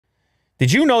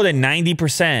Did you know that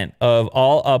 90% of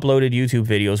all uploaded YouTube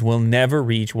videos will never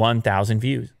reach 1,000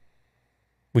 views?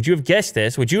 Would you have guessed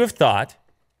this? Would you have thought,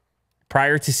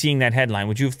 prior to seeing that headline,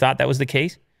 would you have thought that was the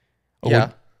case? Or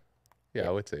yeah. Yeah,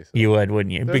 I would say so. You would,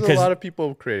 wouldn't you? There's a lot of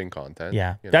people creating content.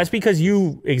 Yeah. That's because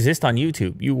you exist on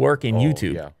YouTube. You work in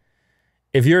YouTube. Yeah.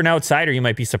 If you're an outsider, you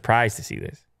might be surprised to see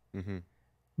this.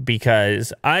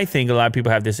 Because I think a lot of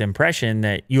people have this impression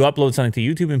that you upload something to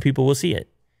YouTube and people will see it.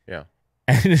 Yeah.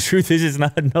 And the truth is, it's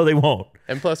not. No, they won't.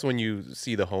 And plus, when you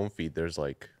see the home feed, there's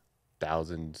like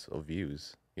thousands of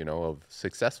views, you know, of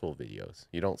successful videos.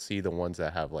 You don't see the ones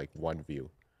that have like 1 view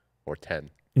or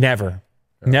 10. Never.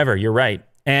 Yeah. Never. You're right.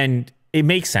 And it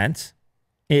makes sense.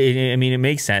 I mean, it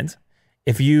makes sense.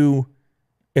 If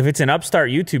it's an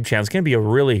upstart YouTube channel, it's going to be a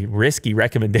really risky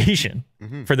recommendation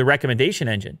for the recommendation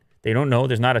engine. They don't know.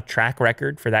 There's not a track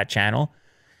record for that channel.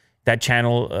 That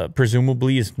channel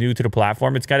presumably is new to the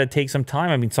platform. It's got to take some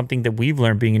time. I mean, something that we've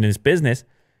learned being in this business,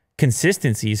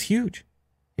 consistency is huge.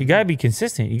 You got to be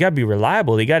consistent. You got to be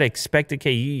reliable. You got to expect,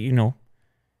 okay, you know,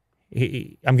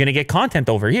 I'm going to get content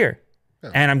over here.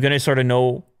 Yeah. And I'm going to sort of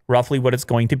know roughly what it's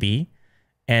going to be.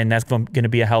 And that's going to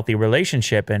be a healthy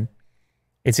relationship. And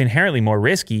it's inherently more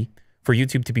risky for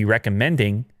YouTube to be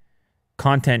recommending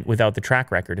content without the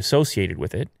track record associated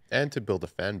with it. And to build a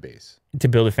fan base. To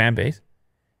build a fan base.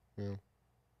 Yeah.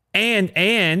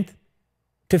 And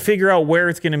to figure out where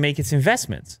it's going to make its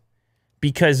investments.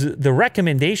 Because the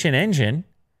recommendation engine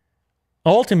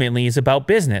ultimately is about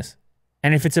business.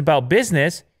 And if it's about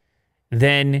business,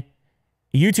 then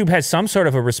YouTube has some sort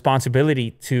of a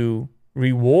responsibility to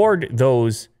reward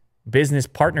those business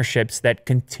partnerships that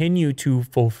continue to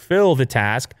fulfill the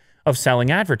task of selling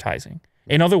advertising.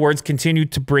 In other words, continue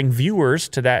to bring viewers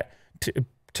to that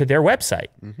to their website.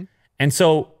 And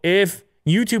so if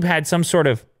YouTube had some sort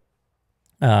of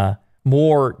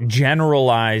more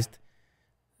generalized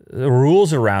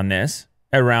rules around this,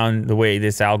 around the way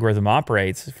this algorithm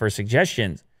operates for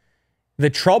suggestions, the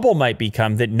trouble might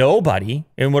become that nobody,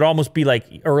 it would almost be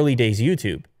like early days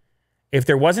YouTube, if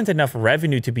there wasn't enough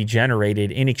revenue to be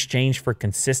generated in exchange for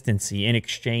consistency, in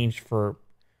exchange for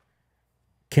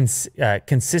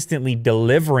consistently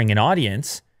delivering an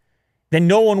audience, then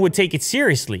no one would take it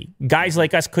seriously. Guys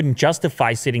like us couldn't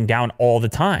justify sitting down all the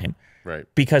time, right?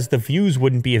 Because the views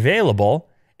wouldn't be available,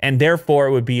 and therefore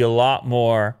it would be a lot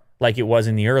more like it was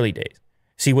in the early days.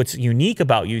 See, what's unique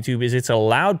about YouTube is it's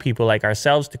allowed people like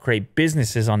ourselves to create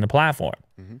businesses on the platform,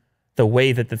 the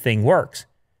way that the thing works.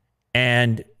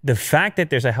 And the fact that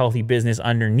there's a healthy business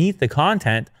underneath the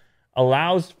content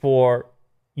allows for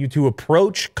you to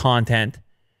approach content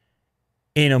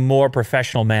in a more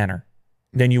professional manner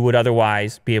than you would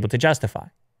otherwise be able to justify.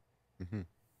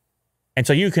 And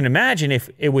so you can imagine if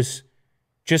it was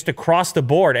just across the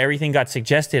board, everything got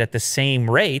suggested at the same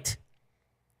rate,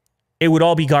 it would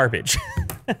all be garbage.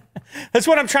 That's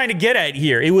what I'm trying to get at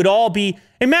here. It would all be,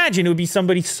 imagine it would be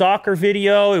somebody's soccer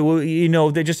video. It would, you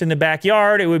know, they're just in the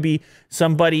backyard. It would be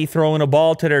somebody throwing a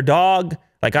ball to their dog,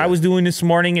 like I was doing this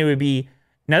morning. It would be,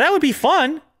 now that would be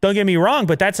fun. Don't get me wrong,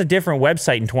 but that's a different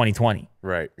website in 2020.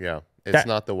 Right, yeah. It's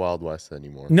not the Wild West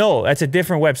anymore. No, that's a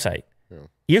different website. Yeah.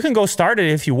 You can go start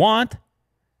it if you want,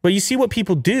 but you see what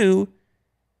people do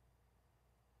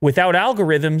without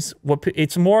algorithms.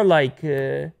 It's more like,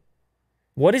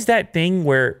 what is that thing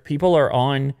where people are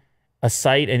on a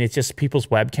site and it's just people's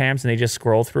webcams and they just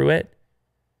scroll through it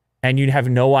and you have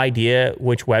no idea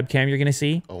which webcam you're going to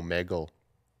see? Omegle.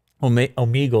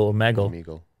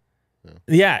 Omegle.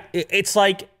 Yeah, it's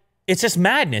like, it's just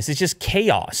madness. It's just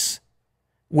chaos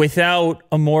without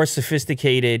a more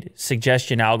sophisticated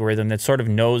suggestion algorithm that sort of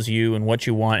knows you and what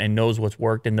you want and knows what's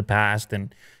worked in the past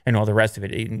and all the rest of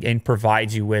it, and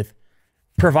provides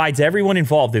everyone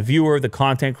involved, the viewer, the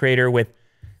content creator, with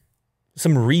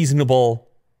some reasonable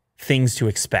things to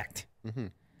expect.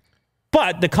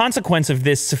 But the consequence of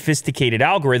this sophisticated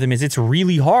algorithm is it's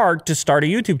really hard to start a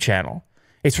YouTube channel.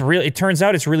 It turns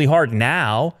out it's really hard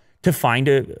now to find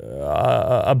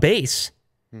a base.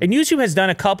 And YouTube has done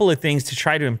a couple of things to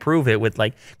try to improve it with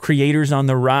like creators on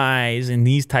the rise and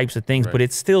these types of things, but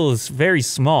it still is very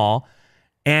small.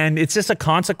 And it's just a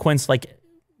consequence, like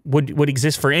would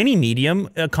exist for any medium,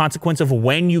 a consequence of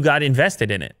when you got invested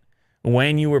in it,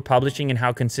 when you were publishing and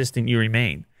how consistent you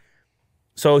remained.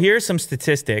 So here's some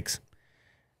statistics.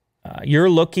 You're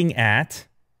looking at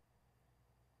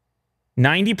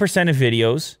 90% of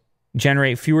videos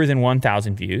generate fewer than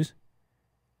 1,000 views.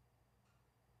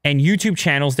 And YouTube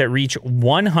channels that reach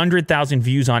 100,000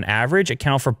 views on average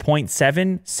account for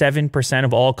 0.77%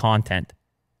 of all content.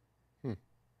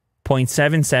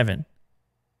 0.77.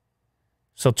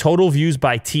 So total views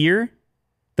by tier,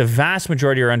 The vast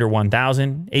majority are under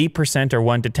 1,000. 8% are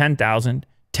 1 to 10,000.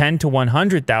 10 to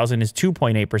 100,000 is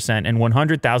 2.8%, and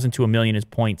 100,000 to a million is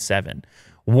 0.7.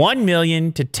 1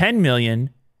 million to 10 million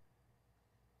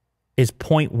is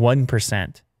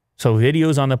 0.1%. So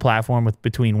videos on the platform with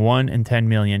between 1 and 10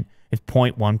 million is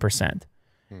 0.1%.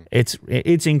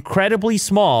 It's incredibly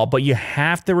small, but you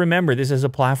have to remember this is a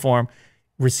platform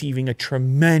receiving a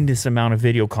tremendous amount of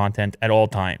video content at all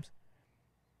times.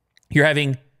 You're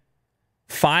having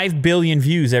 5 billion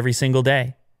views every single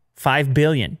day. 5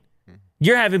 billion.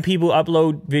 You're having people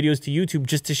upload videos to YouTube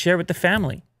just to share with the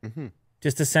family,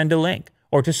 just to send a link,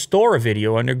 or to store a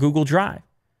video under Google Drive.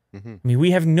 I mean,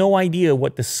 we have no idea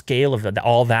what the scale of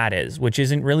all that is, which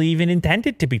isn't really even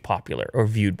intended to be popular or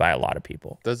viewed by a lot of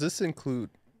people. Does this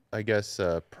include, I guess,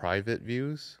 private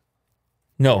views?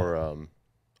 No. Or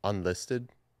unlisted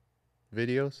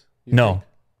videos? No. Think?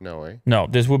 No, eh? No,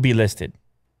 this would be listed.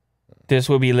 This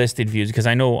will be listed views, because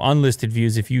I know unlisted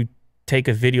views, if you take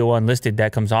a video unlisted,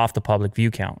 that comes off the public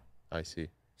view count. I see.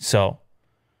 So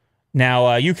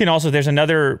now you can also, there's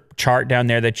another chart down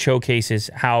there that showcases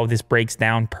how this breaks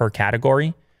down per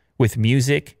category, with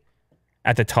music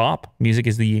at the top. Music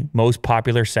is the most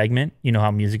popular segment. You know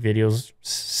how music videos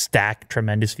stack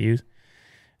tremendous views.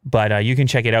 But you can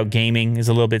check it out. Gaming is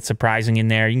a little bit surprising in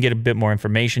there. You can get a bit more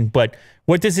information. But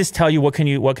what does this tell you? What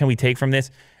can we take from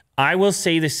this? I will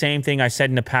say the same thing I said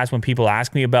in the past when people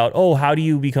ask me about, oh, how do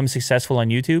you become successful on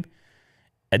YouTube?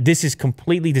 This is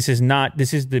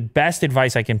the best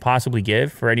advice I can possibly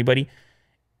give for anybody.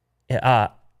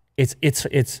 It's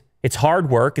hard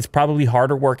work. It's probably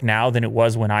harder work now than it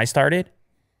was when I started.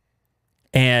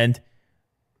 And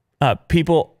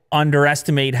people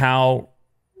underestimate how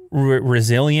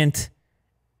resilient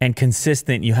and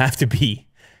consistent you have to be.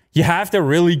 You have to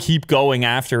really keep going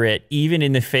after it, even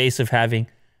in the face of having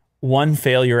one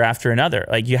failure after another.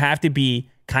 Like, you have to be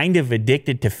kind of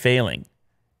addicted to failing,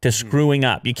 to screwing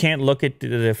up. You can't look at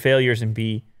the failures and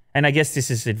be, and I guess this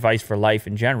is advice for life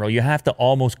in general, you have to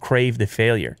almost crave the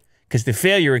failure, because the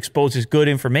failure exposes good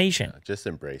information. Just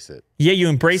embrace it. Yeah, you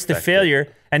embrace the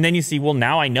failure, and then you see, well,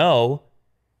 now I know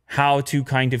how to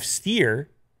kind of steer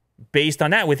based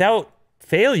on that. Without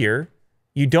failure,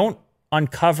 you don't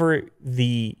uncover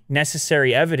the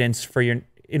necessary evidence for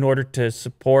in order to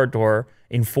support or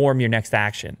inform your next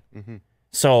action.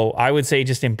 So I would say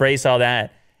just embrace all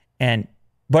that.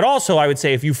 But also I would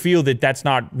say, if you feel that that's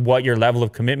not what your level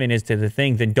of commitment is to the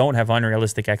thing, then don't have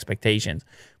unrealistic expectations.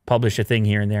 Publish a thing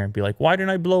here and there and be like, why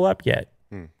didn't I blow up yet?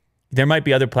 There might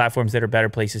be other platforms that are better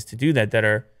places to do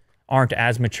that, aren't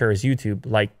as mature as YouTube,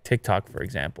 like TikTok, for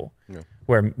example,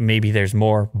 where maybe there's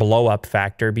more blow up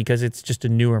factor because it's just a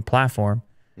newer platform.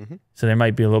 So there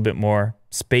might be a little bit more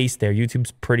space there.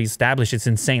 YouTube's pretty established. It's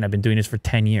insane. I've been doing this for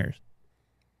 10 years.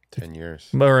 10 years.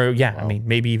 Or yeah, wow. I mean,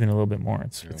 maybe even a little bit more.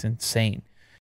 It's insane.